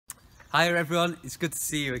Hi everyone, it's good to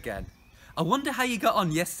see you again. I wonder how you got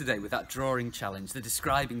on yesterday with that drawing challenge, the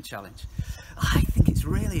describing challenge. I think it's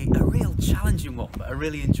really a real challenging one, but a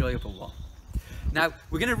really enjoyable one. Now,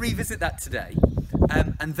 we're going to revisit that today,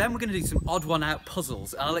 and then we're going to do some odd one out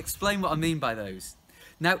puzzles, and I'll explain what I mean by those.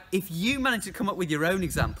 Now, if you manage to come up with your own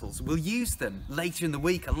examples, we'll use them later in the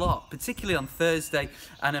week a lot, particularly on Thursday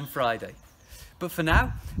and on Friday. But for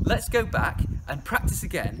now, let's go back and practice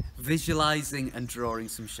again, visualising and drawing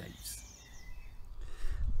some shapes.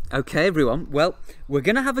 Okay everyone, well, we're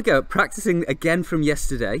going to have a go at practicing again from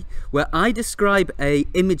yesterday, where I describe an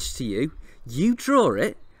image to you, you draw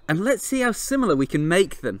it, and let's see how similar we can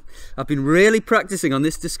make them. I've been really practicing on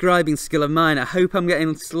this describing skill of mine. I hope I'm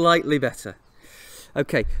getting slightly better.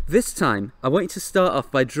 Okay, this time I want you to start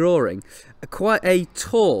off by drawing quite a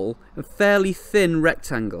tall and fairly thin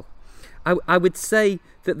rectangle. I would say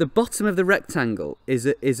that the bottom of the rectangle is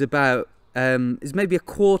maybe a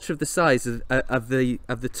quarter of the size of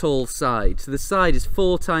the tall side. So the side is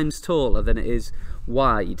 4 times taller than it is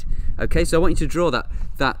wide. Okay, so I want you to draw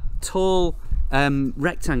that tall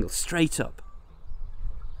rectangle straight up.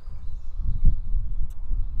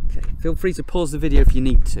 Okay, feel free to pause the video if you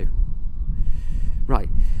need to. Right,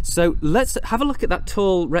 so let's have a look at that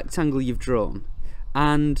tall rectangle you've drawn,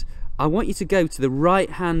 and I want you to go to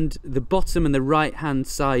the bottom and the right hand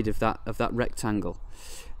side of that rectangle.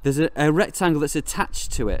 There's a rectangle that's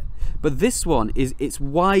attached to it, but this one it's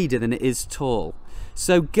wider than it is tall.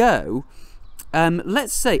 So go,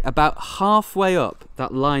 let's say about halfway up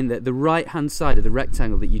that line, the right hand side of the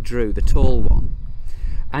rectangle that you drew, the tall one,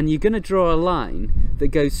 and you're going to draw a line that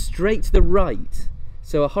goes straight to the right.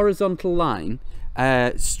 So a horizontal line,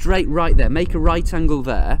 straight right there. Make a right angle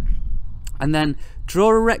there, and then draw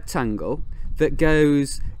a rectangle that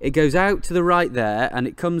goes out to the right there, and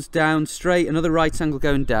it comes down straight, another right angle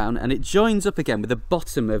going down, and it joins up again with the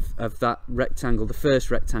bottom of that rectangle, the first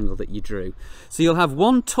rectangle that you drew. So you'll have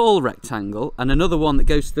one tall rectangle and another one that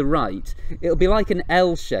goes to the right. It'll be like an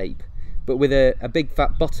L shape, but with a big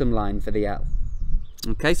fat bottom line for the L.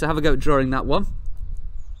 Okay, so have a go at drawing that one.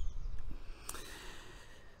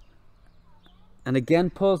 And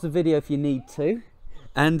again, pause the video if you need to.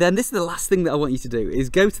 And then this is the last thing that I want you to do, is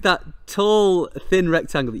go to that tall, thin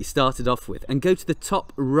rectangle that you started off with and go to the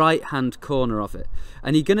top right-hand corner of it.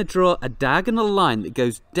 And you're going to draw a diagonal line that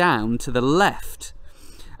goes down to the left.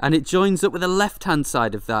 And it joins up with the left-hand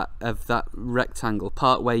side of that rectangle,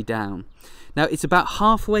 part way down. Now, it's about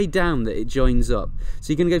halfway down that it joins up.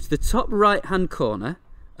 So you're going to go to the top right-hand corner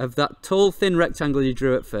of that tall, thin rectangle you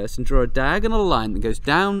drew at first and draw a diagonal line that goes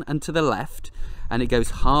down and to the left. And it goes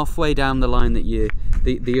halfway down the line that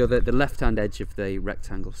the left-hand edge of the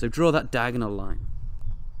rectangle. So draw that diagonal line.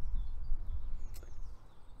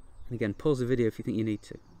 And again, pause the video if you think you need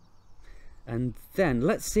to. And then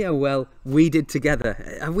let's see how well we did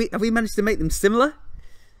together. Have we managed to make them similar?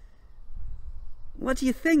 What do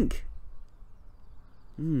you think?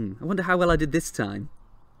 I wonder how well I did this time.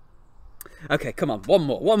 Okay, come on, one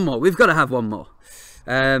more. We've got to have one more.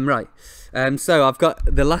 Right, so I've got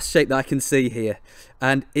the last shape that I can see here,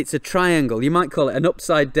 and it's a triangle. You might call it an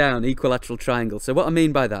upside down equilateral triangle. So what I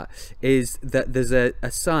mean by that is that there's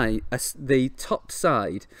the top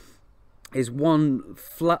side is one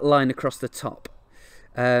flat line across the top,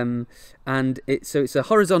 and it's a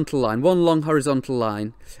horizontal line, one long horizontal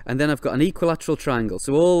line, and then I've got an equilateral triangle.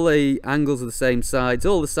 So all the angles are the same sides,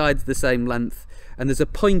 all the sides are the same length, and there's a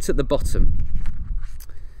point at the bottom.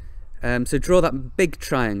 So draw that big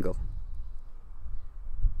triangle.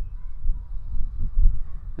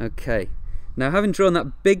 Okay, now having drawn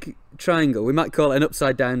that big triangle, we might call it an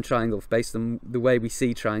upside down triangle based on the way we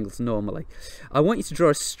see triangles normally. I want you to draw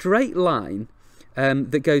a straight line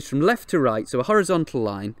that goes from left to right, so a horizontal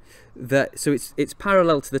line, so it's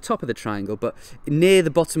parallel to the top of the triangle but near the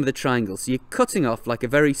bottom of the triangle. So you're cutting off like a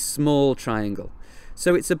very small triangle.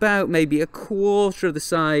 So it's about maybe a quarter of the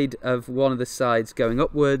side of one of the sides going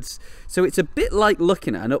upwards. So it's a bit like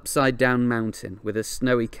looking at an upside down mountain with a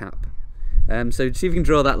snowy cap. So see if you can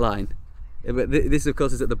draw that line. This of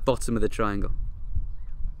course is at the bottom of the triangle.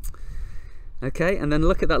 Okay, and then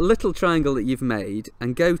look at that little triangle that you've made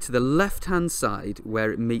and go to the left hand side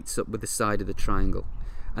where it meets up with the side of the triangle.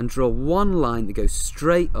 And draw one line that goes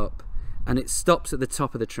straight up and it stops at the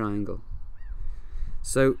top of the triangle.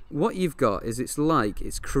 So what you've got is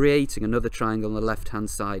it's creating another triangle on the left hand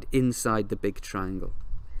side inside the big triangle,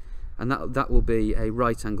 and that will be a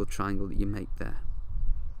right angled triangle that you make there.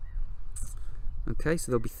 Okay,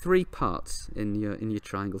 so there'll be 3 parts in your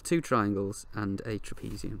triangle, 2 triangles and a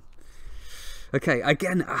trapezium. Okay,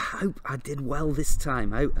 again, I hope I did well this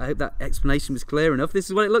time. I hope that explanation was clear enough. This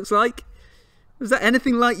is what it looks like. Was that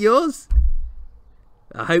anything like yours?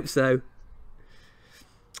 I hope so.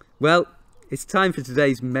 Well, it's time for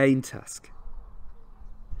today's main task.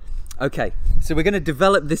 Okay, so we're going to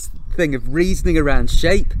develop this thing of reasoning around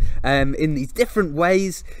shape in these different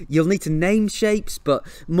ways. You'll need to name shapes, but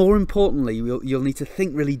more importantly, you'll need to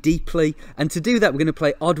think really deeply. And to do that, we're going to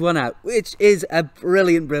play Odd One Out, which is a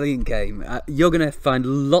brilliant, brilliant game. You're going to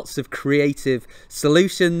find lots of creative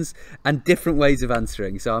solutions and different ways of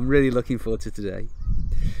answering. So I'm really looking forward to today.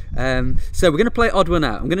 So we're going to play Odd One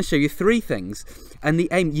Out. I'm going to show you 3 things. And the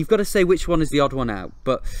aim, you've got to say which one is the odd one out.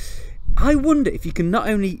 But I wonder if you can not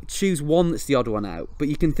only choose one that's the odd one out, but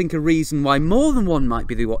you can think a reason why more than one might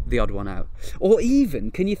be the odd one out. Or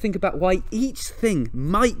even, can you think about why each thing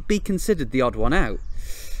might be considered the odd one out?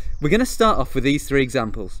 We're going to start off with these 3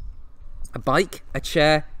 examples. A bike, a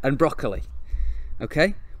chair, and broccoli.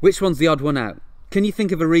 Okay? Which one's the odd one out? Can you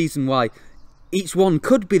think of a reason why each one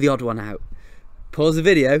could be the odd one out? Pause the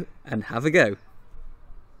video and have a go.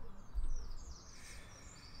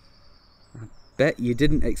 Bet you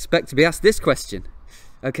didn't expect to be asked this question.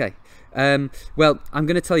 Okay, well, I'm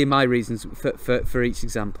going to tell you my reasons for each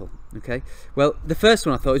example. Okay, well, the first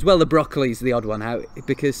one I thought was, well, the broccoli is the odd one out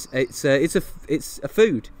because it's a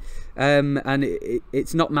food, and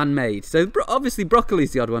it's not man-made. So obviously broccoli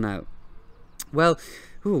is the odd one out. Well,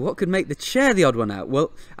 what could make the chair the odd one out?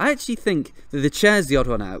 Well, I actually think that the chair's the odd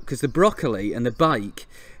one out because the broccoli and the bike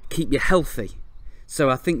keep you healthy. So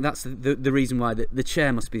I think that's the reason why the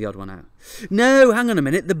chair must be the odd one out. No, hang on a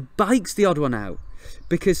minute, the bike's the odd one out.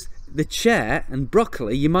 Because the chair and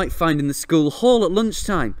broccoli you might find in the school hall at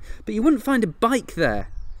lunchtime, but you wouldn't find a bike there.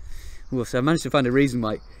 Well, so I managed to find a reason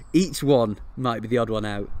why each one might be the odd one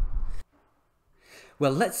out.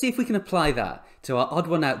 Well, let's see if we can apply that to our odd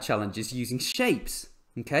one out challenges using shapes.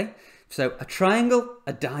 Okay, so a triangle,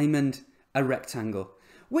 a diamond, a rectangle.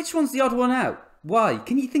 Which one's the odd one out? Why?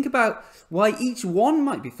 Can you think about why each one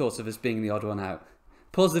might be thought of as being the odd one out?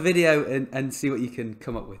 Pause the video and see what you can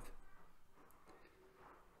come up with.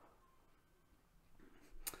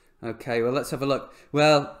 Okay, well, let's have a look.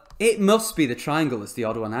 Well, it must be the triangle that's the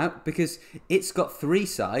odd one out because it's got 3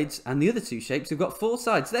 sides and the other 2 shapes have got 4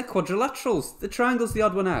 sides. They're quadrilaterals. The triangle's the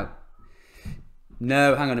odd one out.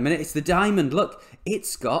 No, hang on a minute. It's the diamond. Look,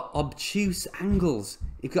 it's got obtuse angles.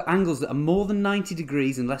 It's got angles that are more than 90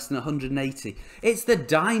 degrees and less than 180. It's the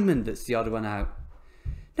diamond that's the odd one out.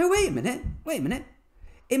 No, wait a minute. Wait a minute.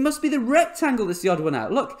 It must be the rectangle that's the odd one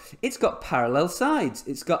out. Look, it's got parallel sides.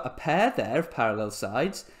 It's got a pair there of parallel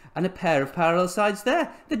sides and a pair of parallel sides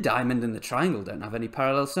there. The diamond and the triangle don't have any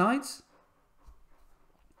parallel sides.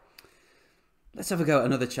 Let's have a go at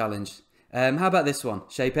another challenge. How about this one?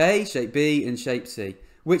 Shape A, shape B, and shape C.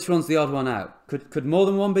 Which one's the odd one out? Could more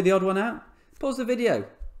than one be the odd one out? Pause the video.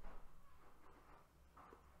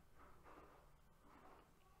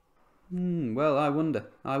 Well, I wonder.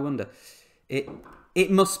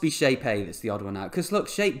 It must be shape A that's the odd one out. Because look,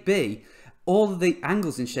 shape B, all the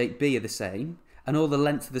angles in shape B are the same, and all the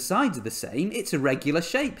length of the sides are the same. It's a regular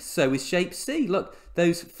shape. So is shape C. Look,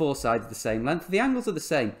 those 4 sides are the same length. The angles are the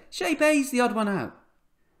same. Shape A is the odd one out.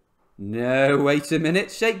 No, wait a minute.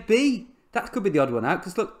 Shape B. That could be the odd one out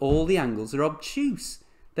because look, all the angles are obtuse.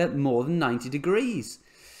 They're more than 90 degrees.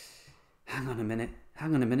 Hang on a minute.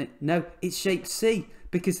 Hang on a minute. No, it's shape C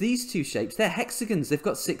because these 2 shapes, they're hexagons. They've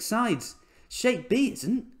got 6 sides. Shape B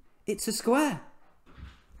isn't. It's a square.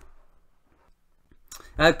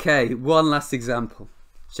 Okay, one last example.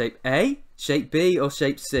 Shape A, shape B, or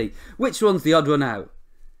shape C. Which one's the odd one out?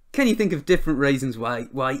 Can you think of different reasons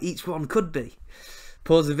why each one could be?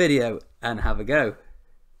 Pause the video and have a go.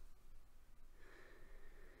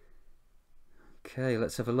 Okay,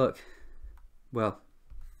 let's have a look. Well,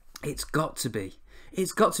 it's got to be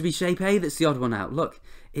shape A that's the odd one out. Look,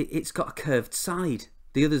 it's got a curved side.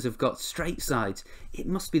 The others have got straight sides. It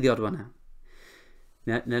must be the odd one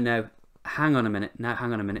out. No. Hang on a minute. Now,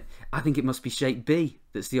 hang on a minute. I think it must be shape B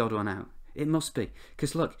that's the odd one out. It must be.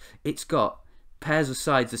 Because look, it's got pairs of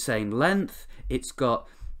sides the same length. It's got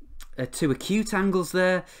 2 acute angles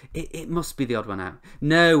there. It must be the odd one out.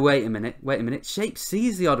 No, wait a minute. Shape C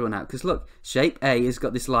is the odd one out because look, shape A has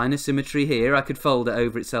got this line of symmetry here. I could fold it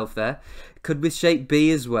over itself there. Could with shape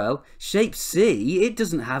B as well. Shape C, it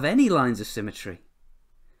doesn't have any lines of symmetry.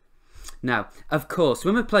 Now, of course,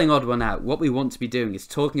 when we're playing odd one out, what we want to be doing is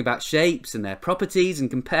talking about shapes and their properties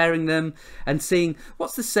and comparing them and seeing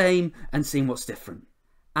what's the same and seeing what's different.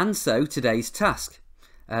 And so today's task.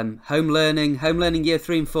 Home learning year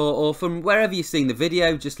 3 and 4, or from wherever you're seeing the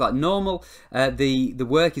video, just like normal. The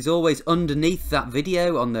work is always underneath that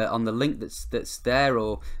video on the link that's there,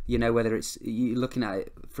 or you know, whether it's you're looking at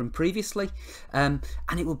it from previously, and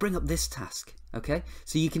it will bring up this task. Okay,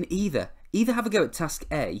 so you can either have a go at task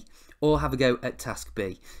A or have a go at task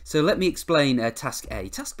B. So let me explain task A.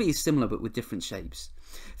 Task B is similar but with different shapes.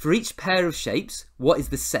 For each pair of shapes, what is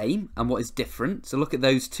the same and what is different? So look at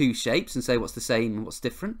those two shapes and say what's the same and what's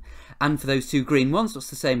different. And for those two green ones, what's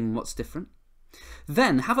the same and what's different?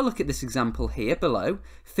 Then have a look at this example here below.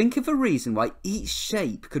 Think of a reason why each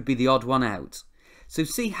shape could be the odd one out. So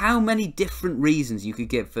see how many different reasons you could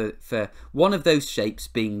give for one of those shapes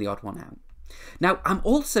being the odd one out. Now, I'm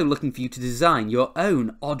also looking for you to design your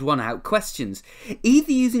own odd one out questions,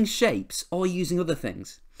 either using shapes or using other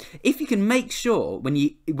things. If you can make sure when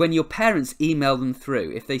your parents email them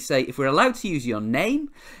through, if they say, if we're allowed to use your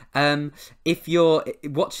name, if you're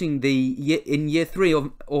watching in year 3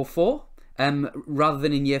 or 4, rather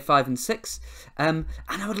than in year 5 and 6, and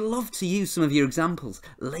I would love to use some of your examples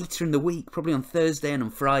later in the week, probably on Thursday and on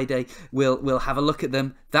Friday. We'll have a look at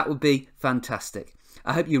them. That would be fantastic.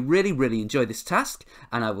 I hope you really enjoy this task,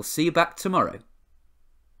 and I will see you back tomorrow.